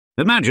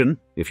Imagine,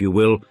 if you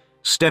will,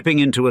 stepping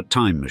into a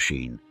time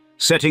machine,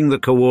 setting the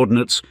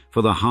coordinates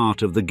for the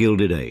heart of the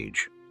Gilded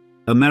Age.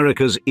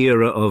 America's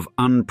era of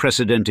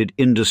unprecedented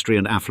industry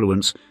and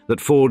affluence that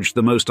forged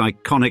the most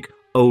iconic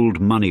old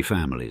money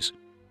families.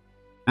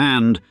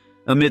 And,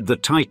 amid the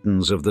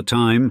titans of the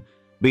time,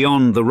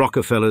 beyond the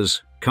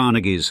Rockefellers,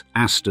 Carnegies,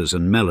 Astors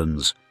and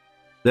Mellons,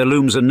 there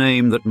looms a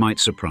name that might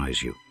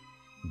surprise you.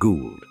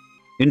 Gould.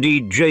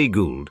 Indeed, Jay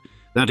Gould,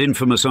 that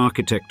infamous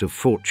architect of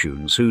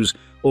fortunes whose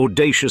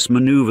audacious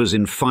maneuvers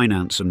in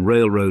finance and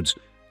railroads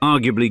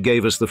arguably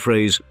gave us the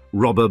phrase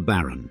robber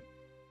baron.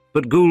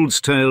 But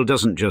Gould's tale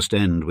doesn't just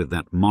end with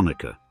that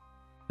moniker.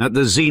 At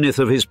the zenith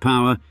of his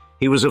power,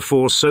 he was a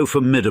force so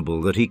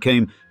formidable that he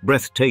came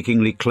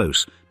breathtakingly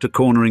close to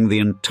cornering the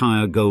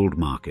entire gold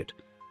market,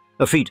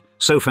 a feat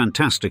so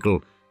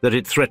fantastical that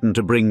it threatened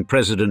to bring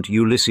President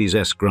Ulysses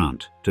S.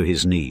 Grant to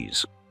his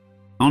knees.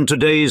 On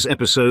today's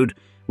episode,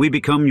 we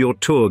become your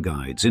tour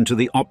guides into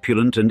the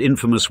opulent and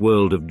infamous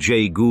world of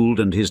Jay Gould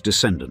and his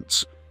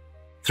descendants.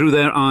 Through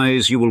their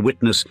eyes, you will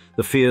witness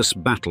the fierce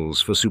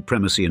battles for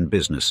supremacy in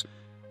business,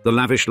 the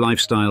lavish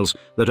lifestyles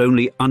that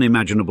only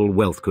unimaginable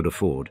wealth could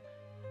afford,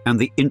 and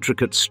the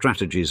intricate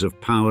strategies of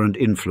power and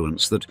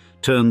influence that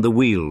turned the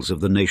wheels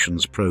of the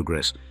nation's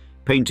progress,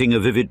 painting a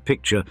vivid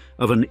picture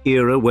of an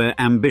era where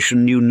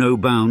ambition knew no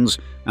bounds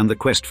and the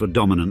quest for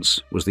dominance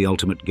was the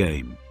ultimate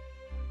game.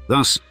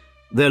 Thus,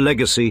 their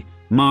legacy,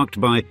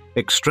 marked by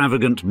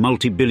extravagant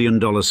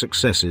multi-billion-dollar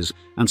successes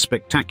and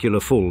spectacular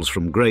falls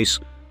from grace,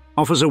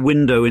 offers a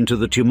window into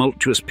the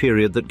tumultuous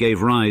period that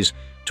gave rise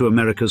to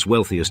America's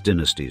wealthiest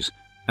dynasties,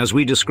 as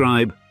we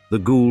describe the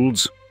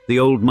Goulds, the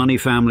old money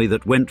family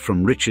that went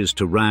from riches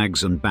to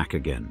rags and back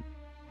again.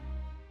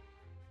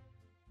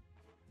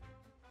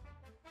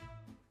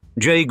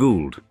 Jay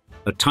Gould,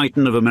 a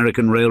titan of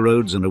American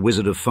railroads and a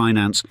wizard of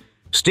finance,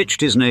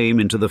 stitched his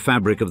name into the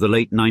fabric of the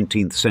late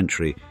 19th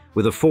century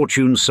with a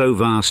fortune so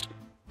vast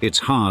it's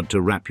hard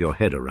to wrap your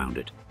head around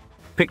it.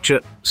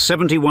 Picture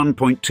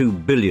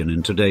 $71.2 billion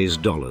in today's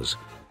dollars,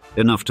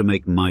 enough to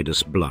make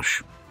Midas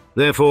blush.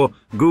 Therefore,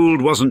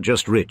 Gould wasn't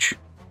just rich.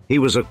 He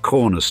was a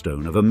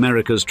cornerstone of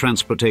America's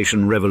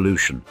transportation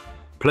revolution,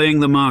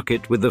 playing the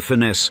market with the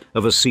finesse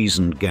of a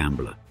seasoned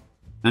gambler.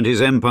 And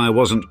his empire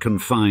wasn't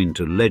confined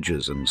to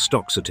ledgers and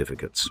stock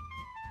certificates.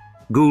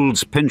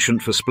 Gould's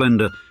penchant for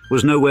splendor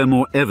was nowhere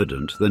more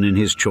evident than in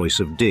his choice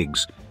of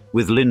digs,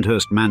 with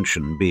Lyndhurst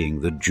Mansion being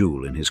the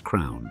jewel in his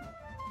crown.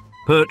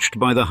 Perched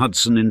by the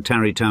Hudson in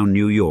Tarrytown,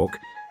 New York,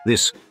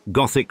 this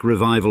Gothic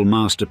revival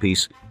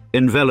masterpiece,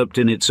 enveloped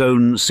in its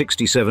own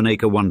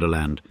 67-acre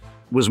wonderland,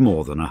 was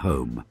more than a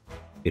home.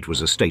 It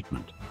was a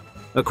statement.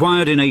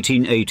 Acquired in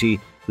 1880,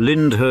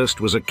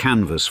 Lyndhurst was a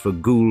canvas for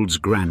Gould's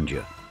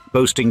grandeur,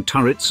 boasting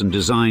turrets and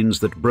designs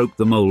that broke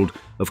the mold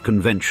of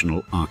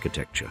conventional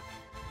architecture.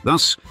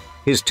 Thus,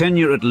 his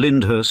tenure at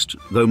Lyndhurst,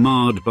 though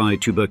marred by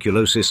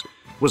tuberculosis,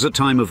 was a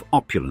time of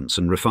opulence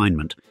and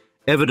refinement,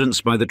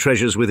 evidenced by the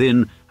treasures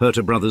within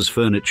Herter Brothers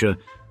furniture,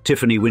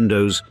 Tiffany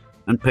windows,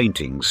 and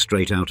paintings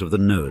straight out of the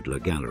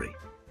Knoedler Gallery.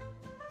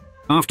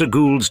 After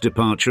Gould's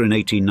departure in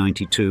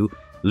 1892,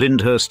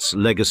 Lyndhurst's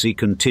legacy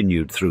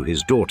continued through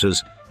his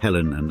daughters,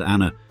 Helen and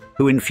Anna,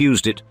 who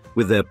infused it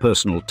with their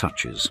personal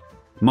touches,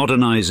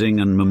 modernizing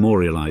and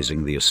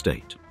memorializing the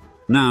estate.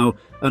 Now,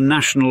 a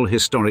national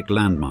historic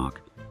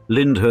landmark,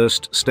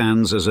 Lyndhurst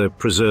stands as a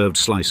preserved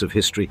slice of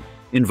history,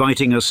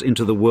 inviting us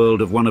into the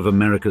world of one of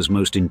America's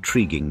most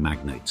intriguing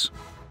magnates.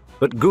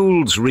 But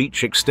Gould's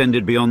reach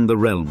extended beyond the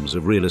realms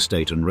of real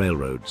estate and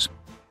railroads.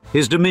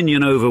 His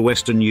dominion over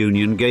Western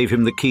Union gave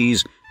him the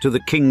keys to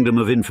the kingdom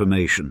of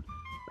information,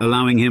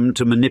 allowing him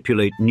to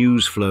manipulate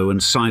news flow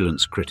and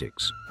silence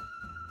critics.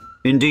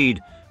 Indeed,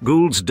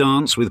 Gould's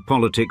dance with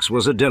politics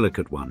was a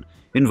delicate one,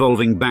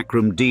 involving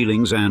backroom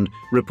dealings and,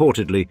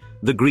 reportedly,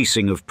 the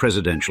greasing of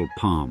presidential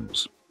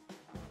palms.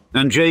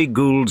 And Jay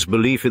Gould's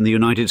belief in the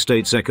United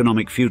States'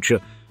 economic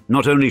future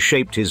not only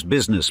shaped his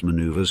business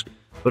maneuvers,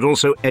 but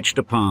also etched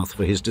a path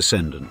for his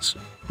descendants,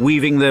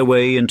 weaving their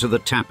way into the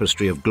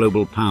tapestry of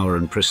global power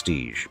and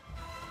prestige.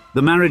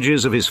 The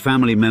marriages of his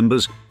family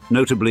members,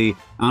 notably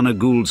Anna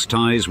Gould's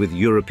ties with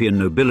European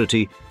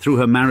nobility through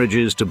her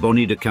marriages to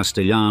Bonnie de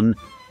Castellane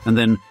and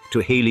then to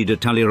Haley de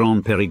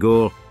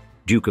Talleyrand-Périgord,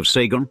 Duke of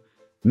Saigon,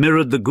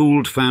 mirrored the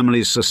Gould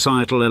family's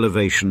societal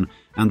elevation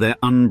and their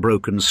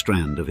unbroken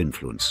strand of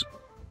influence.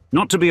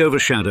 Not to be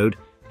overshadowed,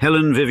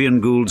 Helen Vivian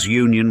Gould's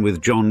union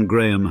with John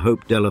Graham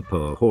Hope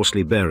Delapour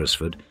Horsley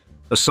Beresford,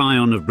 a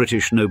scion of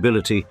British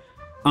nobility,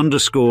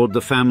 underscored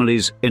the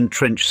family's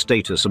entrenched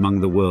status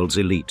among the world's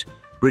elite,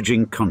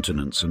 bridging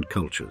continents and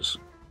cultures.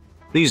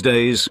 These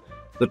days,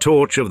 the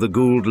torch of the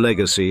Gould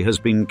legacy has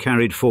been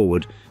carried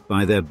forward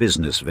by their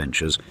business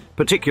ventures,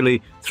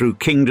 particularly through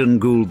Kingdon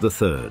Gould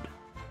III.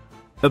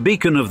 A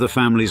beacon of the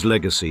family's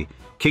legacy,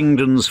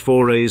 Kingdon's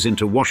forays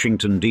into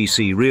Washington,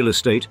 D.C. real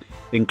estate,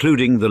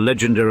 including the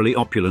legendarily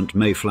opulent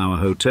Mayflower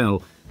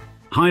Hotel,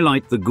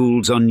 highlight the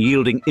Goulds'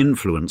 unyielding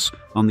influence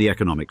on the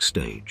economic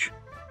stage.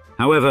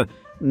 However,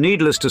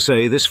 Needless to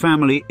say, this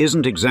family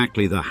isn't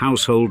exactly the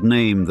household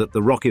name that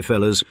the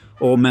Rockefellers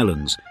or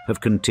Mellons have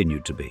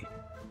continued to be.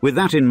 With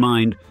that in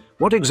mind,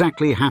 what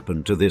exactly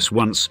happened to this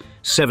once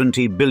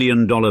 $70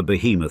 billion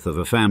behemoth of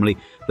a family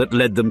that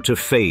led them to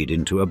fade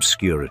into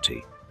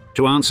obscurity?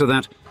 To answer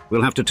that,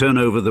 we'll have to turn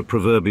over the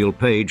proverbial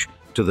page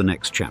to the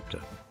next chapter.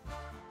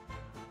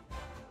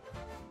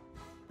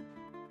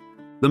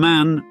 The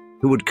man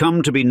who would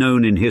come to be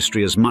known in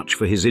history as much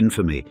for his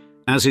infamy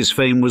as his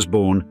fame was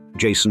born,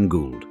 Jason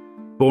Gould,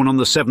 born on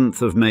the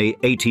 7th of May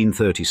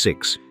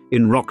 1836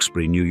 in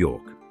Roxbury, New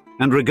York.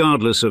 And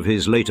regardless of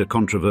his later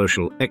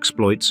controversial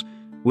exploits,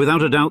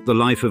 without a doubt the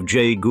life of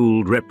Jay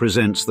Gould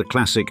represents the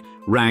classic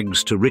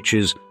rags to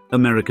riches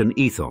American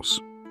ethos,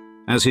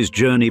 as his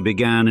journey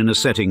began in a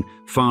setting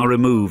far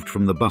removed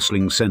from the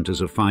bustling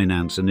centers of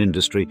finance and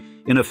industry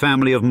in a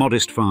family of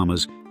modest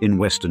farmers in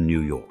western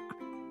New York.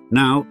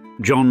 Now,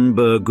 John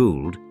Burr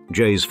Gould,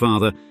 Jay's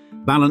father,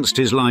 balanced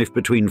his life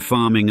between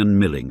farming and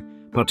milling,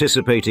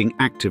 participating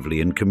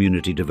actively in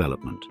community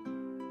development.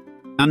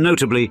 And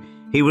notably,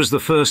 he was the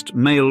first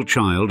male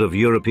child of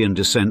European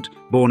descent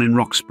born in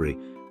Roxbury,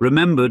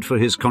 remembered for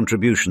his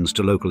contributions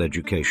to local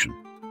education.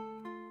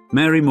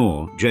 Mary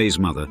Moore, Jay's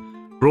mother,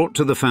 brought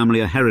to the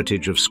family a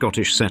heritage of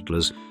Scottish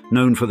settlers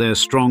known for their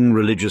strong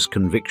religious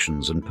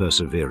convictions and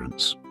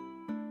perseverance.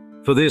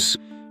 For this,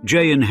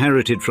 Jay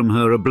inherited from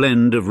her a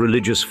blend of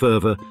religious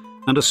fervour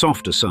and a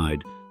softer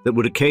side that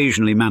would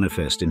occasionally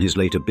manifest in his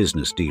later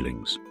business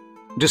dealings.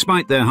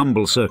 Despite their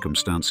humble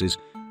circumstances,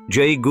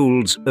 Jay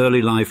Gould's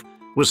early life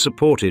was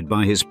supported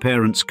by his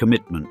parents'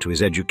 commitment to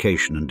his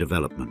education and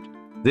development.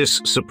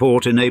 This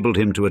support enabled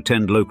him to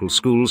attend local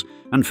schools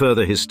and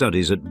further his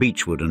studies at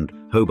Beechwood and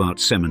Hobart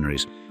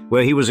seminaries,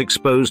 where he was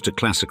exposed to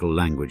classical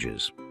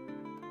languages.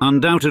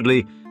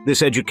 Undoubtedly,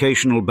 this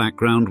educational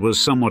background was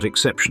somewhat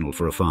exceptional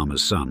for a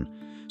farmer's son,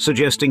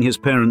 suggesting his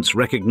parents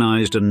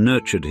recognized and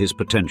nurtured his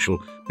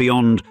potential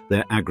beyond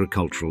their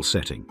agricultural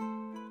setting.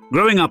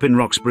 Growing up in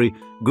Roxbury,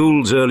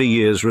 Gould's early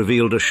years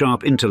revealed a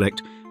sharp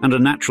intellect and a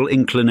natural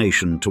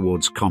inclination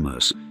towards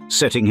commerce,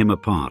 setting him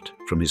apart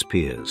from his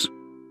peers.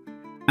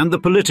 And the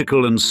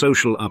political and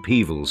social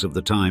upheavals of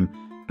the time,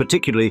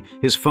 particularly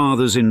his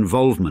father's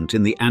involvement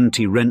in the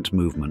anti-rent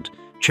movement,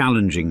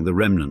 challenging the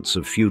remnants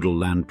of feudal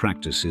land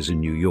practices in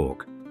New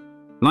York,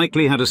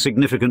 likely had a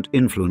significant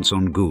influence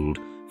on Gould,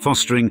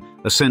 fostering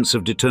a sense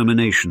of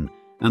determination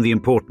and the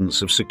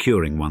importance of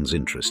securing one's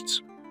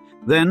interests.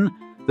 Then,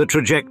 the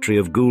trajectory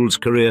of Gould's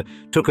career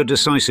took a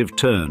decisive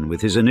turn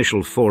with his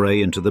initial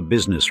foray into the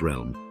business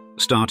realm,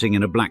 starting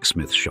in a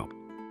blacksmith shop.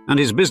 And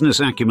his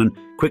business acumen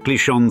quickly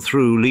shone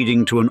through,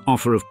 leading to an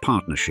offer of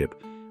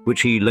partnership,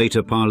 which he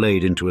later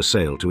parlayed into a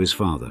sale to his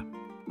father.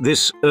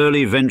 This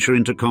early venture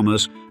into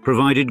commerce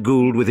provided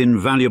Gould with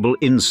invaluable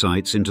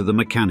insights into the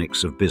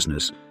mechanics of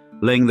business,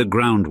 laying the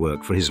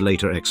groundwork for his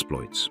later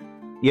exploits.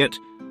 Yet,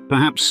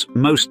 perhaps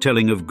most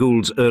telling of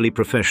Gould's early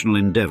professional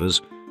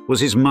endeavors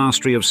was his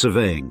mastery of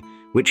surveying,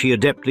 which he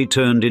adeptly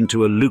turned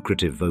into a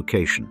lucrative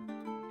vocation.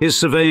 His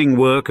surveying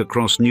work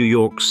across New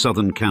York's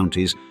southern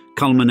counties,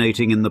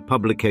 culminating in the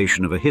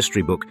publication of a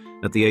history book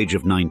at the age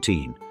of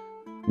 19,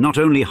 not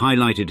only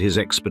highlighted his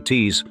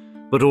expertise,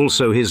 but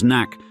also his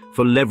knack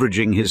for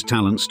leveraging his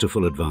talents to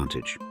full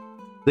advantage.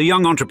 The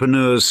young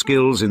entrepreneur's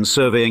skills in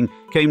surveying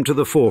came to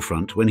the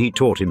forefront when he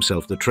taught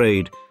himself the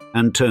trade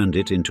and turned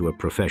it into a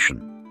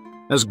profession.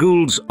 As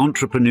Gould's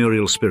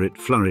entrepreneurial spirit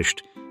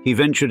flourished, he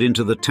ventured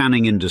into the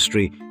tanning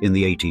industry in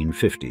the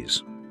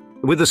 1850s.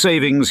 With the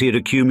savings he had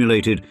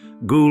accumulated,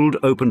 Gould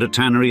opened a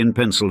tannery in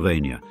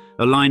Pennsylvania,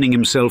 aligning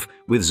himself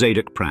with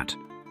Zadok Pratt,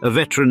 a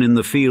veteran in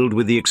the field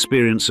with the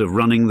experience of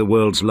running the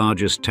world's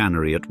largest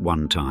tannery at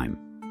one time.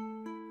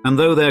 And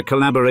though their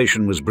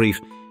collaboration was brief,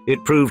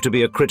 it proved to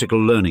be a critical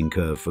learning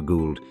curve for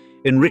Gould,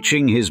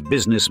 enriching his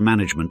business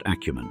management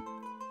acumen.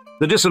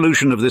 The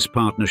dissolution of this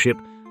partnership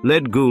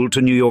led Gould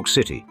to New York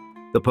City,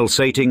 the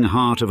pulsating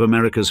heart of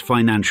America's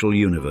financial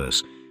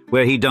universe,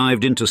 where he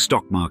dived into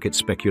stock market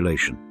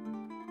speculation.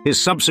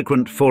 His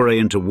subsequent foray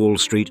into Wall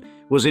Street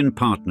was in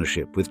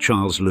partnership with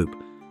Charles Loop,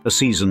 a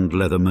seasoned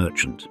leather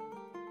merchant.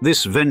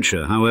 This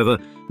venture, however,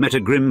 met a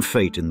grim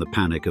fate in the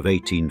Panic of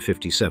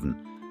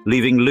 1857,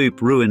 leaving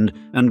Loop ruined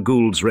and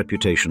Gould's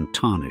reputation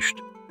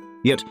tarnished.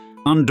 Yet,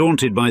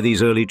 undaunted by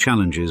these early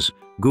challenges,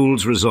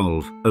 Gould's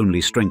resolve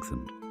only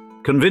strengthened.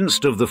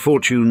 Convinced of the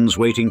fortunes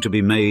waiting to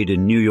be made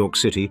in New York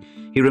City,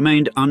 he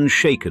remained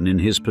unshaken in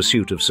his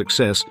pursuit of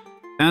success,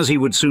 as he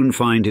would soon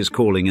find his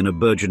calling in a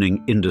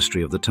burgeoning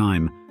industry of the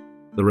time,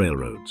 the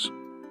railroads.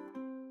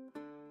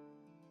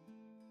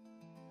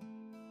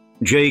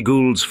 Jay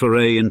Gould's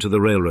foray into the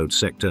railroad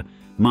sector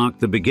marked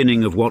the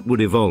beginning of what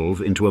would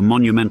evolve into a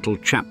monumental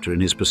chapter in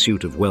his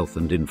pursuit of wealth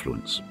and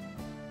influence.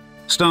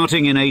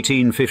 Starting in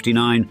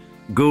 1859,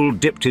 Gould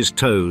dipped his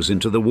toes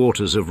into the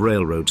waters of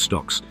railroad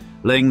stocks,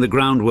 laying the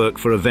groundwork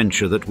for a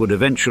venture that would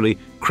eventually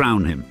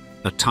crown him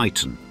a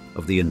titan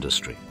of the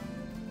industry.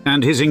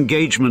 And his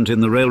engagement in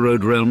the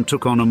railroad realm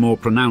took on a more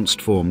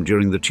pronounced form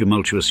during the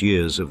tumultuous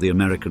years of the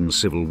American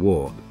Civil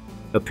War,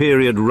 a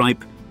period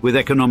ripe with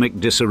economic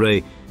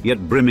disarray yet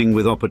brimming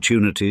with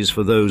opportunities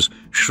for those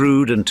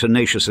shrewd and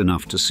tenacious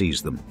enough to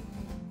seize them.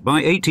 By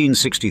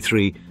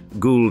 1863,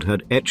 Gould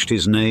had etched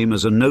his name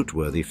as a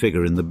noteworthy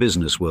figure in the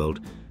business world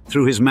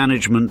through his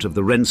management of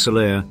the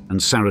Rensselaer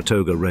and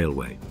Saratoga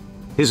Railway.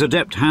 His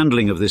adept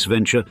handling of this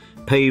venture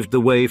paved the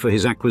way for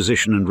his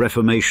acquisition and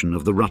reformation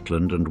of the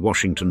Rutland and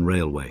Washington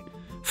Railway,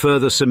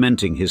 further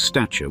cementing his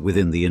stature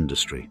within the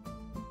industry.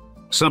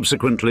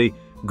 Subsequently,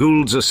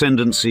 Gould's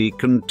ascendancy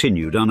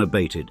continued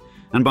unabated,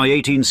 and by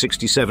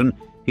 1867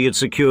 he had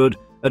secured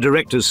a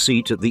director's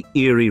seat at the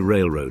Erie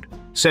Railroad,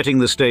 setting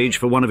the stage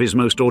for one of his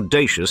most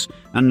audacious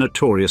and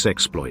notorious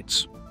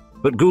exploits.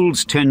 But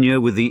Gould's tenure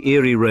with the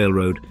Erie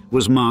Railroad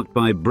was marked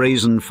by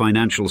brazen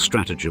financial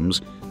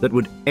stratagems that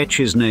would etch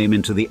his name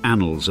into the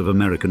annals of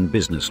American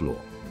business law.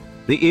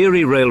 The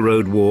Erie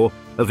Railroad War,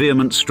 a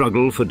vehement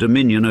struggle for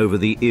dominion over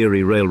the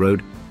Erie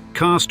Railroad,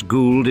 cast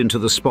Gould into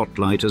the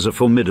spotlight as a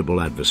formidable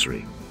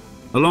adversary.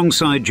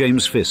 Alongside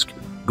James Fisk,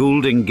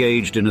 Gould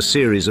engaged in a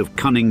series of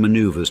cunning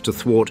maneuvers to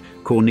thwart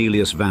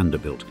Cornelius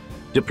Vanderbilt,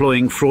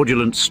 deploying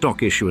fraudulent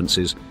stock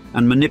issuances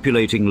and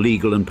manipulating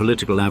legal and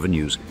political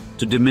avenues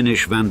to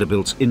diminish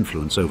Vanderbilt's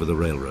influence over the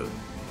railroad.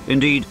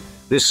 Indeed,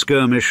 this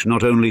skirmish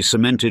not only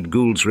cemented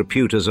Gould's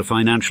repute as a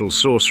financial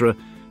sorcerer,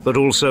 but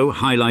also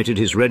highlighted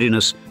his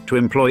readiness to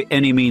employ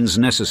any means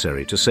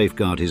necessary to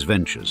safeguard his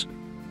ventures.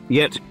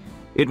 Yet,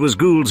 it was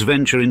Gould's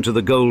venture into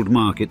the gold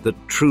market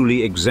that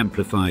truly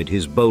exemplified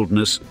his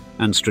boldness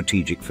and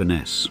strategic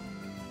finesse.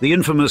 The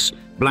infamous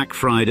Black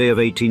Friday of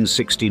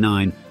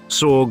 1869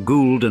 saw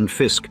Gould and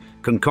Fisk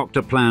concoct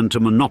a plan to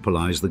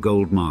monopolize the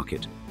gold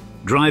market,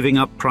 driving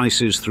up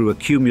prices through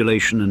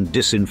accumulation and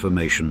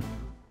disinformation,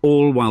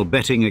 all while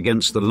betting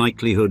against the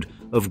likelihood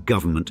of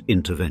government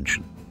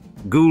intervention.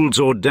 Gould's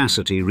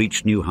audacity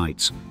reached new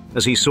heights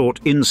as he sought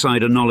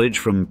insider knowledge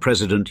from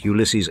President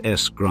Ulysses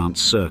S.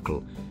 Grant's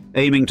circle,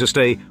 aiming to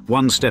stay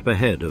one step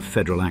ahead of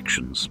federal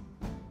actions.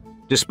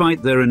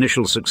 Despite their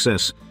initial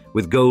success,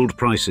 with gold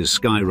prices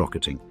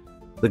skyrocketing,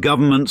 the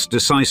government's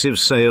decisive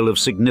sale of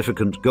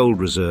significant gold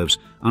reserves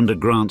under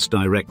Grant's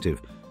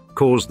directive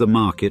caused the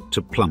market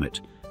to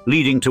plummet,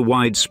 leading to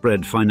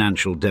widespread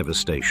financial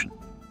devastation.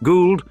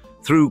 Gould,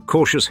 through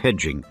cautious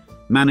hedging,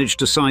 managed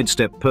to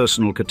sidestep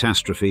personal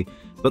catastrophe,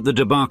 but the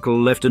debacle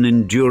left an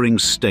enduring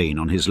stain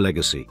on his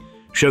legacy,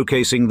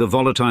 showcasing the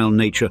volatile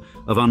nature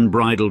of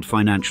unbridled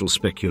financial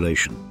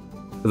speculation.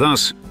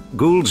 Thus,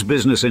 Gould's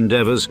business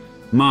endeavors,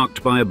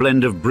 marked by a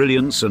blend of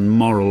brilliance and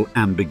moral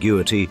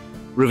ambiguity,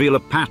 reveal a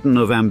pattern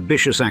of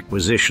ambitious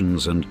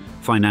acquisitions and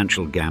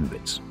financial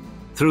gambits.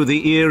 Through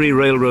the Erie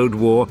Railroad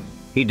War,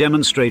 he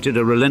demonstrated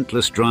a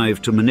relentless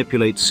drive to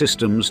manipulate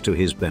systems to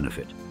his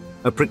benefit,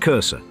 a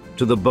precursor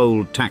to the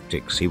bold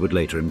tactics he would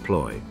later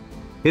employ.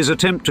 His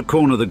attempt to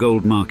corner the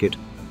gold market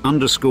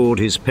underscored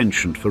his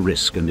penchant for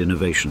risk and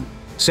innovation,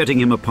 setting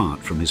him apart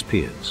from his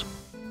peers.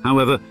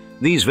 However,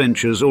 these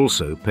ventures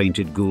also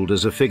painted Gould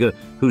as a figure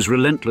whose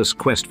relentless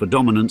quest for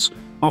dominance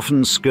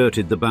often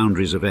skirted the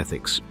boundaries of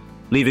ethics,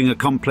 leaving a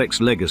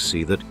complex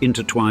legacy that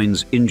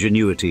intertwines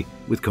ingenuity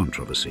with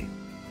controversy.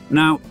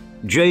 Now,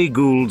 Jay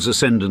Gould's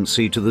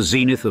ascendancy to the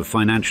zenith of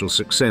financial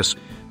success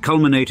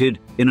culminated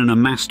in an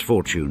amassed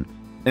fortune,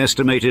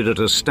 estimated at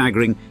a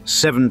staggering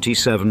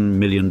 $77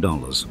 million,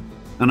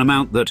 an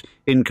amount that,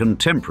 in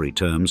contemporary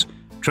terms,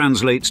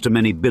 translates to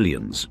many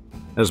billions,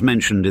 as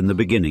mentioned in the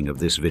beginning of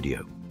this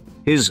video.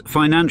 His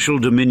financial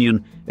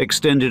dominion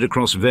extended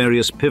across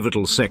various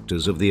pivotal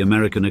sectors of the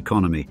American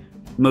economy,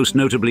 most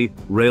notably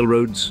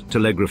railroads,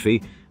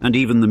 telegraphy, and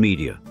even the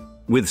media,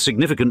 with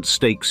significant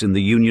stakes in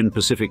the Union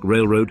Pacific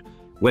Railroad,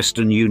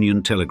 Western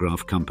Union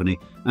Telegraph Company,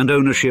 and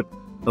ownership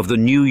of the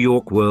New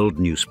York World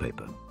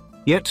newspaper.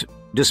 Yet,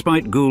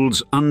 despite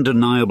Gould's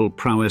undeniable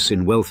prowess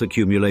in wealth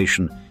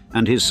accumulation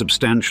and his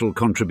substantial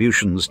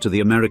contributions to the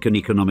American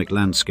economic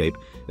landscape,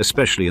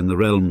 especially in the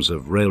realms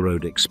of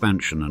railroad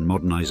expansion and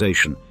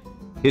modernization,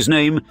 his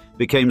name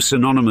became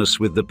synonymous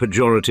with the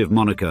pejorative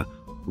moniker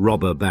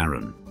robber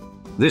baron.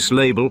 This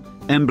label,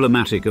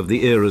 emblematic of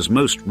the era's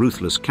most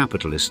ruthless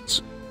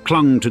capitalists,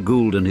 clung to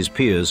Gould and his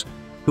peers,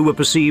 who were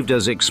perceived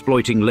as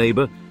exploiting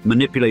labor,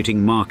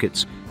 manipulating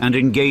markets, and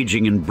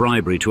engaging in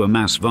bribery to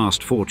amass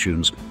vast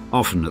fortunes,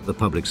 often at the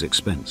public's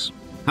expense.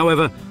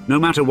 However, no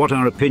matter what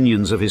our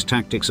opinions of his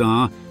tactics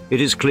are,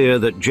 it is clear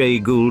that Jay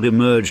Gould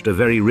emerged a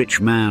very rich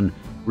man,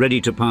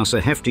 ready to pass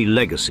a hefty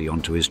legacy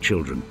onto his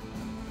children.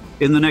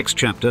 In the next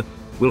chapter,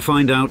 we'll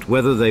find out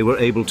whether they were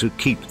able to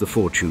keep the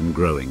fortune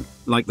growing,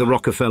 like the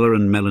Rockefeller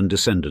and Mellon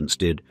descendants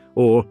did,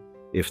 or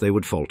if they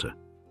would falter.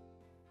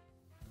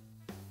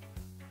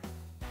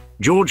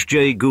 George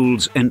J.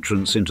 Gould's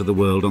entrance into the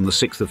world on the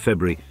 6th of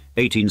February,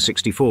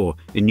 1864,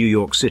 in New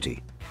York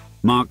City,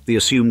 marked the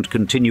assumed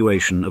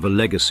continuation of a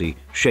legacy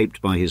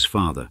shaped by his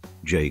father,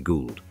 Jay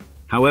Gould.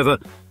 However,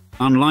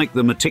 unlike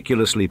the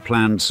meticulously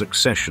planned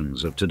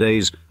successions of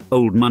today's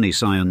old money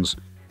scions,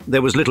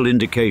 there was little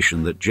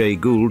indication that Jay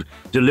Gould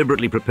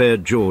deliberately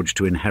prepared George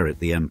to inherit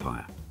the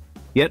empire.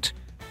 Yet,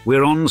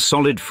 we're on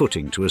solid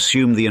footing to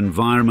assume the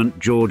environment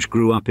George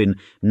grew up in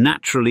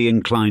naturally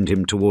inclined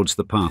him towards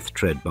the path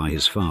tread by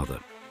his father.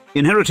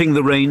 Inheriting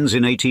the reins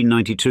in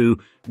 1892,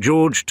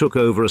 George took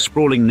over a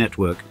sprawling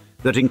network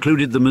that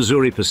included the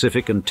Missouri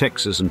Pacific and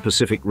Texas and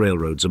Pacific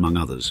railroads, among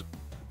others.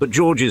 But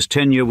George's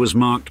tenure was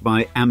marked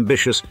by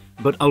ambitious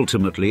but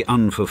ultimately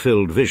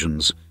unfulfilled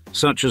visions,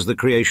 such as the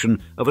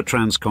creation of a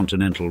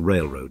transcontinental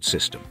railroad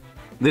system.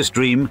 This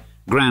dream,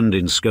 grand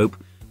in scope,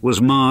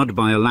 was marred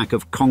by a lack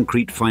of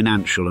concrete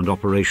financial and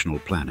operational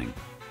planning,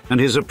 and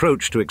his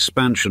approach to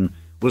expansion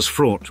was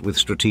fraught with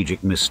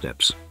strategic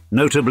missteps,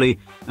 notably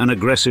an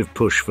aggressive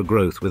push for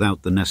growth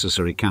without the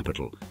necessary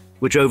capital,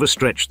 which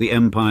overstretched the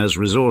empire's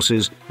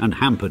resources and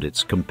hampered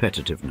its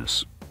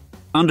competitiveness.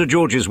 Under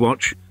George's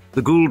watch,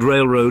 the Gould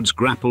railroads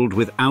grappled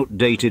with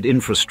outdated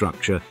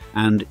infrastructure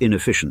and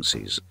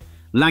inefficiencies,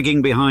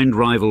 lagging behind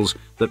rivals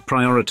that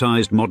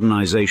prioritized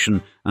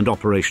modernization and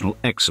operational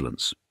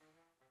excellence.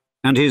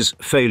 And his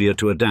failure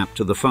to adapt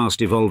to the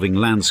fast-evolving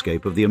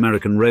landscape of the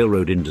American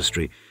railroad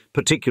industry,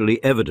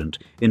 particularly evident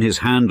in his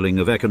handling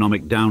of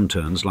economic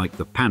downturns like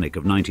the Panic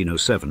of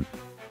 1907,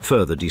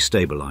 further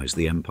destabilized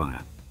the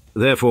empire.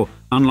 Therefore,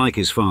 unlike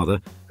his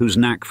father, whose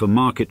knack for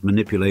market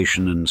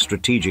manipulation and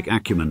strategic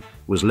acumen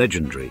was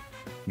legendary,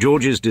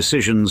 George's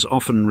decisions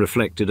often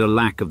reflected a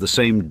lack of the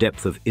same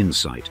depth of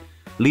insight,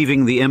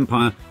 leaving the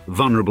empire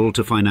vulnerable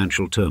to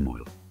financial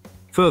turmoil.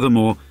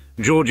 Furthermore,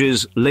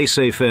 George's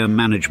laissez-faire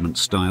management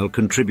style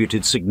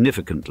contributed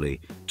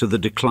significantly to the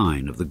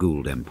decline of the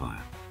Gould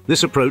Empire.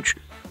 This approach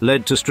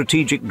led to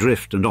strategic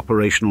drift and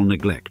operational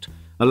neglect,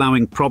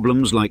 allowing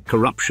problems like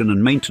corruption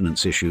and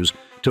maintenance issues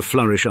to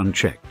flourish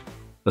unchecked,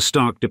 a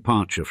stark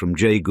departure from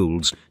Jay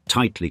Gould's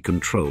tightly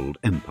controlled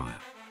empire.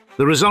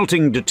 The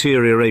resulting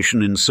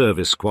deterioration in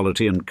service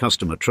quality and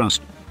customer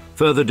trust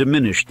further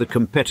diminished the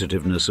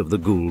competitiveness of the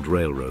Gould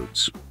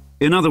railroads.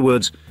 In other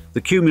words,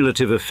 the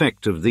cumulative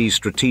effect of these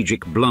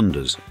strategic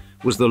blunders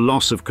was the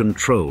loss of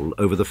control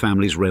over the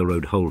family's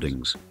railroad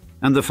holdings,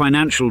 and the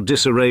financial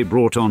disarray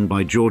brought on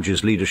by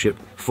George's leadership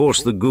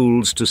forced the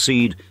Goulds to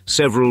cede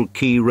several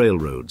key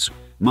railroads,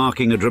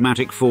 marking a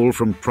dramatic fall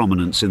from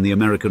prominence in the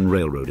American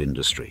railroad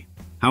industry.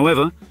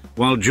 However,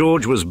 while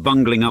George was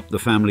bungling up the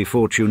family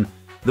fortune,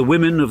 the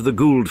women of the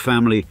Gould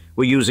family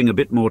were using a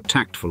bit more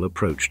tactful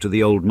approach to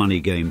the old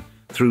money game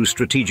through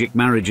strategic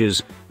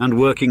marriages and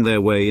working their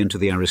way into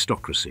the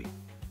aristocracy.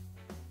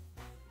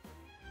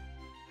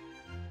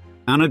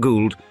 Anna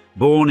Gould,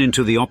 born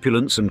into the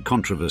opulence and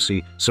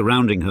controversy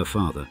surrounding her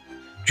father,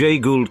 Jay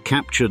Gould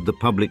captured the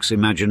public's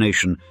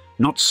imagination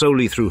not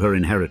solely through her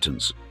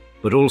inheritance,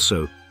 but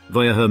also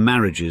via her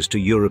marriages to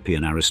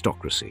European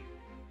aristocracy.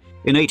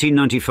 In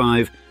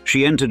 1895,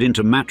 she entered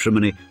into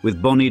matrimony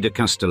with Bonny de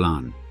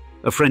Castellane,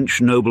 a French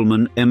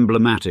nobleman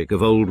emblematic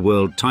of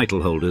old-world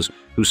title holders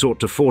who sought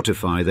to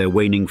fortify their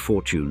waning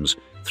fortunes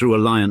through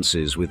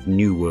alliances with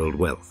New World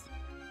wealth.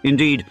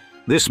 Indeed,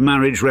 this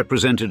marriage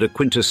represented a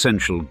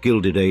quintessential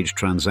Gilded Age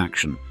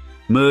transaction,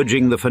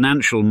 merging the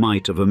financial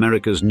might of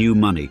America's new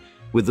money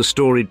with the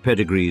storied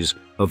pedigrees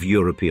of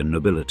European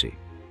nobility.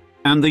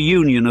 And the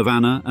union of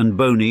Anna and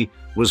Bonny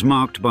was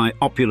marked by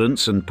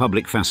opulence and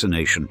public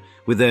fascination,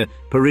 with their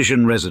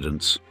Parisian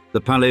residence,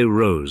 the Palais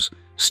Rose,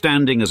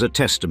 standing as a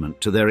testament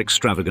to their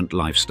extravagant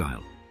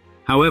lifestyle.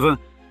 However,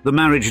 the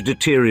marriage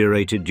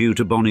deteriorated due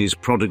to Bonny's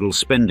prodigal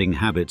spending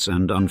habits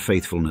and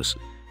unfaithfulness,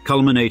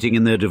 culminating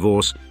in their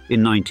divorce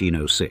in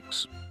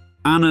 1906.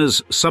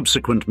 Anna's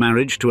subsequent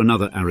marriage to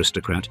another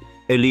aristocrat,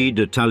 Élie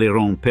de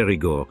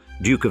Talleyrand-Périgord,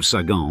 Duke of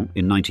Sagan,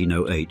 in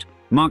 1908,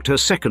 marked her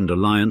second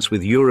alliance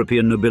with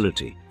European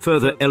nobility,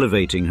 further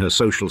elevating her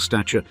social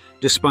stature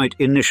despite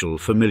initial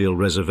familial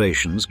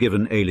reservations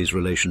given Élie's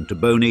relation to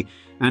Bonny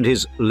and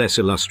his less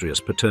illustrious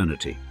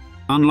paternity.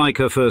 Unlike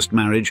her first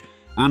marriage,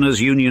 Anna's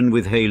union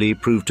with Haley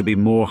proved to be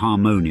more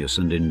harmonious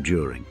and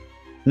enduring.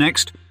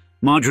 Next,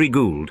 Marjorie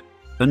Gould,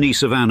 a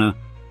niece of Anna,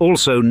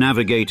 also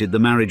navigated the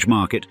marriage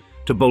market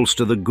to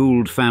bolster the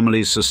Gould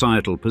family's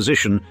societal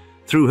position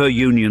through her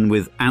union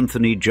with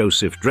Anthony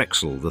Joseph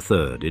Drexel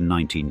III in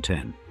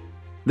 1910.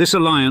 This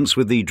alliance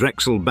with the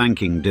Drexel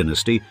banking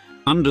dynasty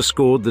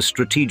underscored the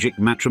strategic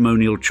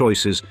matrimonial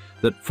choices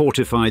that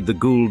fortified the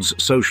Goulds'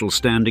 social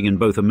standing in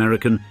both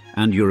American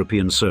and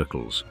European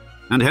circles.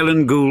 And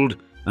Helen Gould,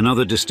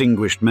 another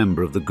distinguished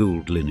member of the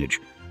Gould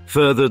lineage,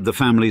 furthered the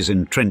family's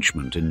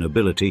entrenchment in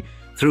nobility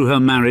through her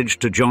marriage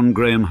to John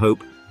Graham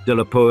Hope de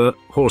la Poer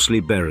Horsley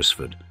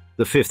Beresford,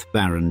 the 5th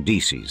Baron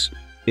Decies,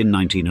 in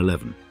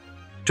 1911.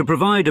 To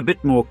provide a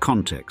bit more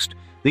context,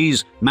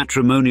 these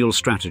matrimonial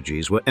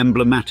strategies were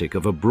emblematic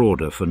of a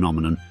broader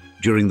phenomenon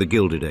during the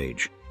Gilded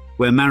Age,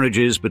 where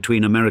marriages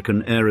between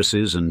American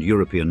heiresses and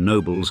European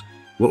nobles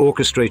were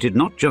orchestrated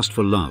not just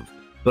for love,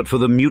 but for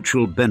the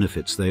mutual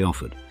benefits they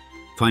offered: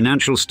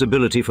 financial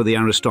stability for the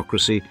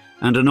aristocracy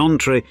and an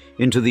entree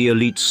into the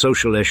elite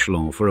social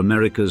echelon for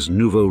America's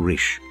nouveau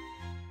riche.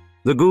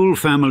 The Gould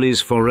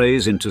family's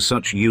forays into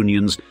such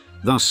unions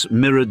thus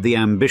mirrored the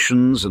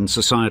ambitions and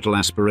societal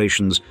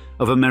aspirations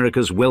of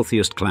America's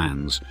wealthiest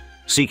clans,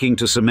 seeking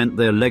to cement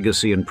their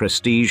legacy and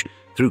prestige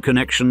through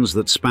connections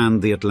that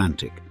spanned the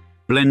Atlantic,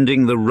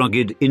 blending the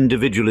rugged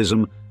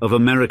individualism of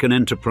American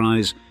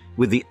enterprise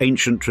with the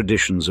ancient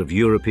traditions of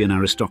European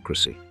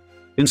aristocracy.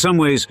 In some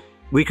ways,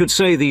 we could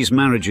say these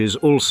marriages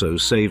also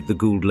saved the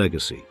Gould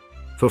legacy,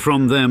 for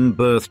from them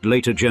birthed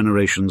later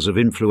generations of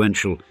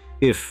influential,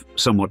 if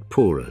somewhat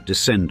poorer,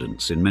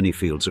 descendants in many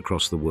fields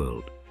across the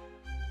world.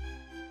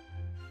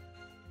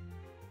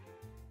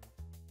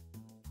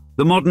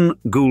 The modern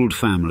Gould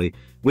family,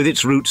 with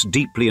its roots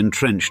deeply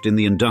entrenched in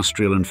the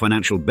industrial and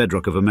financial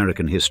bedrock of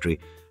American history,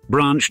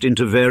 branched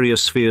into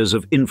various spheres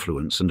of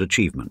influence and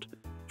achievement,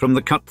 from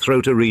the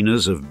cutthroat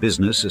arenas of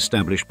business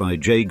established by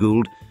Jay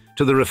Gould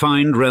to the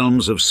refined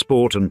realms of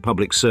sport and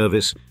public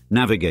service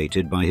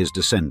navigated by his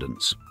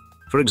descendants.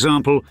 For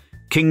example,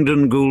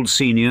 Kingdon Gould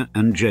Sr.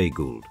 and Jay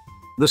Gould.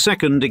 The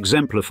second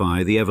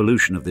exemplify the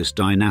evolution of this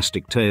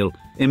dynastic tale,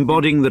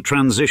 embodying the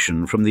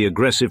transition from the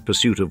aggressive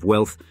pursuit of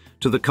wealth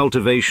to the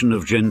cultivation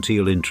of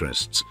genteel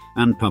interests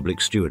and public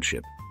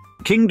stewardship.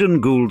 Kingdon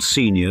Gould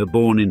Sr.,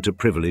 born into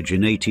privilege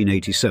in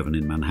 1887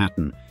 in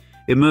Manhattan,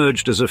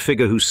 emerged as a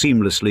figure who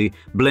seamlessly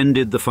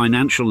blended the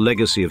financial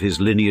legacy of his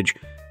lineage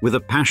with a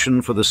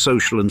passion for the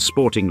social and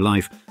sporting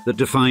life that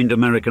defined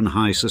American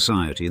high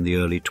society in the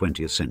early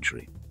 20th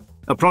century.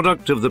 A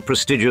product of the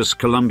prestigious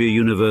Columbia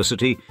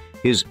University,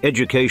 his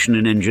education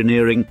in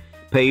engineering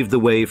paved the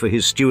way for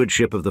his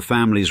stewardship of the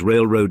family's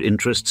railroad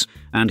interests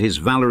and his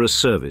valorous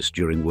service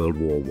during World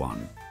War I.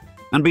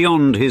 And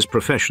beyond his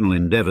professional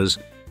endeavors,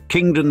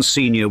 Kingdon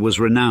Sr. was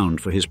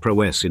renowned for his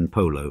prowess in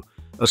polo,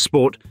 a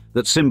sport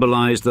that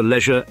symbolized the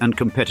leisure and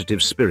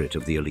competitive spirit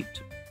of the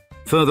elite.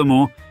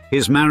 Furthermore,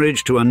 his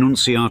marriage to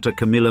Annunziata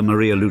Camilla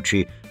Maria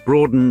Lucci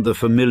broadened the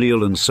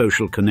familial and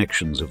social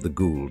connections of the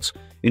Goulds,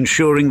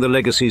 ensuring the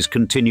legacy's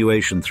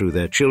continuation through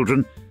their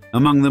children,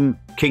 among them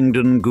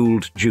Kingdon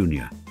Gould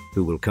Jr.,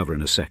 who we'll cover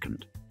in a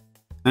second.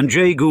 And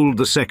Jay Gould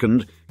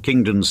II,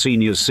 Kingdon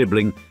Sr.'s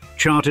sibling,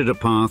 charted a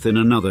path in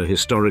another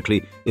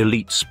historically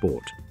elite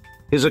sport.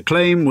 His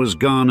acclaim was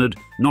garnered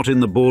not in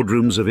the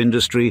boardrooms of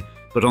industry,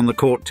 but on the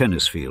court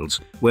tennis fields,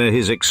 where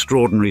his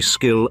extraordinary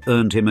skill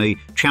earned him a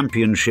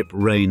championship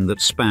reign that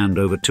spanned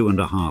over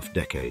 2.5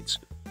 decades,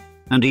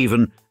 and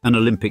even an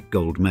Olympic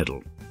gold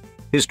medal.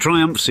 His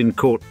triumphs in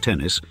court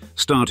tennis,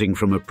 starting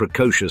from a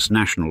precocious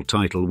national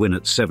title win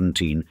at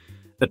 17,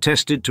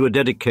 attested to a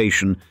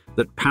dedication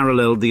that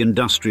paralleled the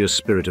industrious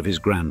spirit of his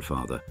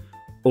grandfather,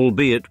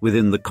 albeit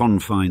within the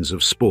confines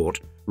of sport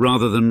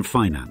rather than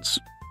finance.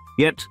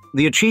 Yet,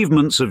 the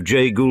achievements of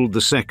Jay Gould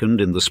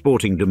II in the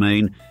sporting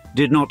domain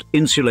did not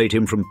insulate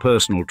him from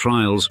personal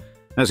trials,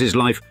 as his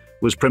life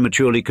was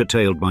prematurely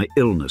curtailed by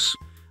illness,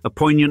 a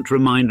poignant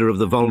reminder of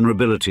the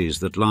vulnerabilities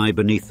that lie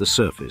beneath the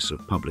surface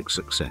of public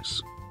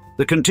success.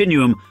 The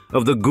continuum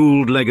of the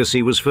Gould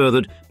legacy was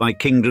furthered by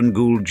Kingdon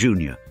Gould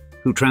Jr.,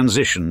 who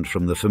transitioned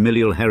from the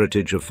familial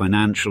heritage of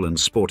financial and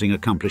sporting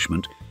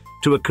accomplishment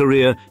to a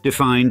career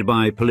defined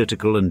by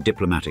political and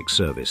diplomatic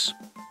service.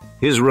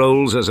 His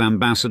roles as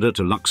ambassador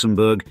to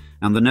Luxembourg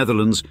and the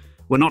Netherlands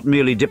were not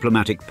merely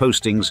diplomatic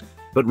postings,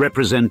 but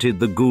represented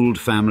the Gould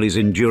family's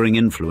enduring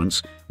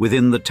influence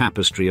within the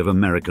tapestry of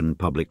American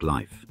public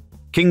life.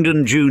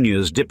 Kingdon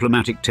Jr.'s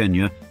diplomatic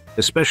tenure,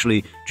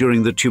 especially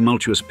during the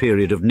tumultuous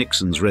period of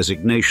Nixon's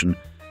resignation,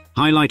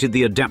 highlighted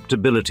the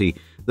adaptability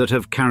that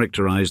have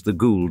characterized the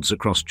Goulds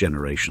across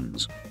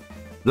generations.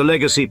 The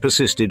legacy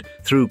persisted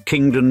through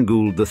Kingdon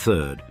Gould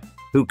III,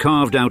 who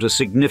carved out a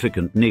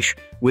significant niche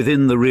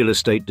within the real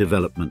estate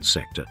development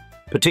sector,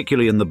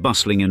 particularly in the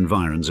bustling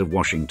environs of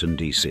Washington,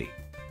 D.C.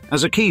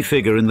 As a key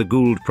figure in the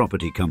Gould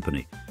Property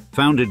Company,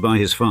 founded by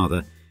his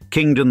father,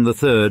 Kingdon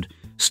III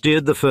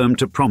steered the firm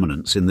to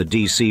prominence in the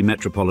D.C.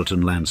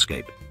 metropolitan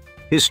landscape.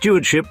 His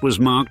stewardship was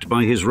marked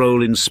by his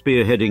role in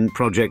spearheading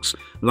projects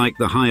like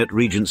the Hyatt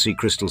Regency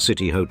Crystal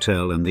City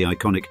Hotel and the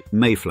iconic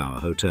Mayflower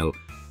Hotel,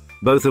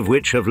 both of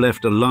which have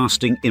left a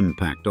lasting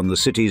impact on the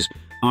city's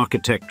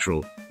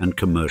architectural and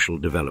commercial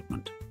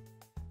development.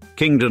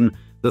 Kingdon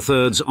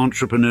III's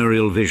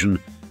entrepreneurial vision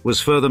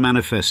was further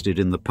manifested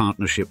in the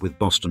partnership with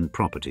Boston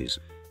Properties,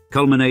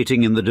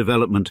 culminating in the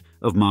development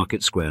of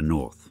Market Square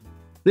North.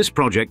 This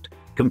project,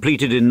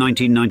 completed in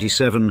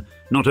 1997,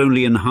 not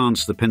only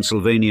enhanced the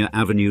Pennsylvania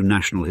Avenue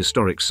National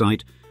Historic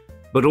Site,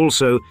 but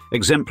also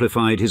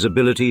exemplified his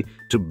ability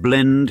to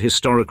blend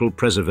historical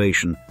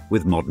preservation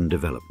with modern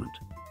development.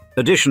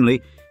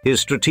 Additionally, his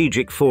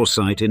strategic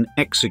foresight in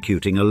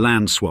executing a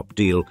land swap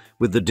deal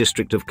with the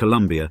District of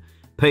Columbia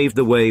paved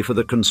the way for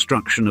the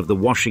construction of the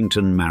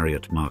Washington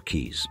Marriott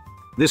Marquise.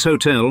 This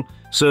hotel,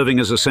 serving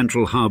as a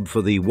central hub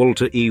for the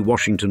Walter E.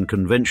 Washington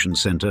Convention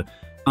Center,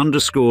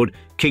 underscored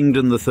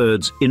Kingdon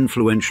III's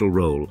influential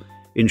role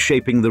in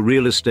shaping the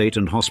real estate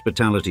and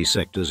hospitality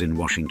sectors in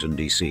Washington,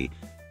 D.C.,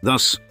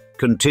 thus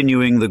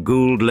continuing the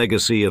Gould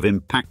legacy of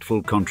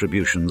impactful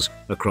contributions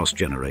across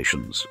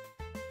generations.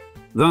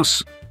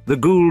 Thus, the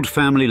Gould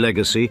family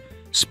legacy,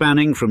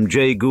 spanning from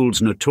Jay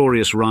Gould's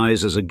notorious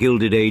rise as a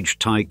Gilded Age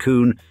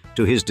tycoon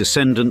to his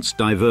descendants'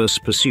 diverse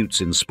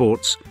pursuits in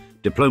sports,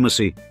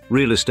 diplomacy,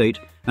 real estate,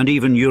 and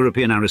even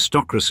European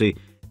aristocracy,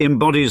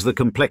 embodies the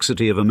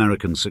complexity of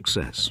American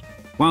success.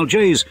 While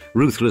Jay's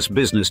ruthless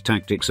business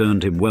tactics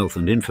earned him wealth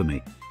and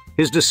infamy,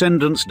 his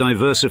descendants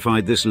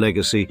diversified this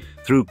legacy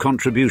through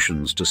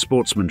contributions to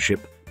sportsmanship,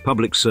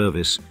 public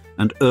service,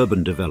 and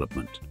urban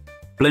development,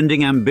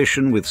 blending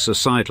ambition with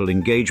societal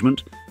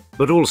engagement,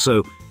 but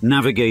also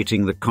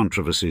navigating the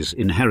controversies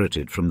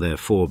inherited from their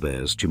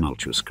forebears'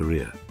 tumultuous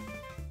career.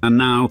 And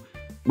now,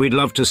 we'd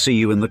love to see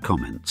you in the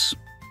comments.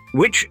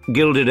 Which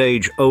Gilded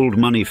Age old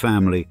money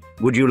family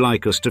would you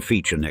like us to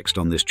feature next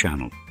on this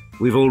channel?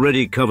 We've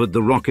already covered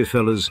the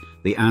Rockefellers,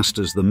 the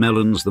Astors, the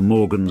Mellons, the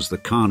Morgans, the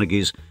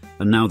Carnegies,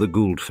 and now the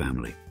Gould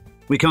family.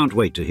 We can't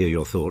wait to hear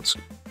your thoughts,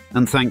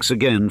 and thanks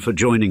again for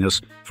joining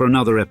us for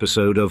another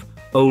episode of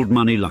Old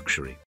Money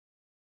Luxury.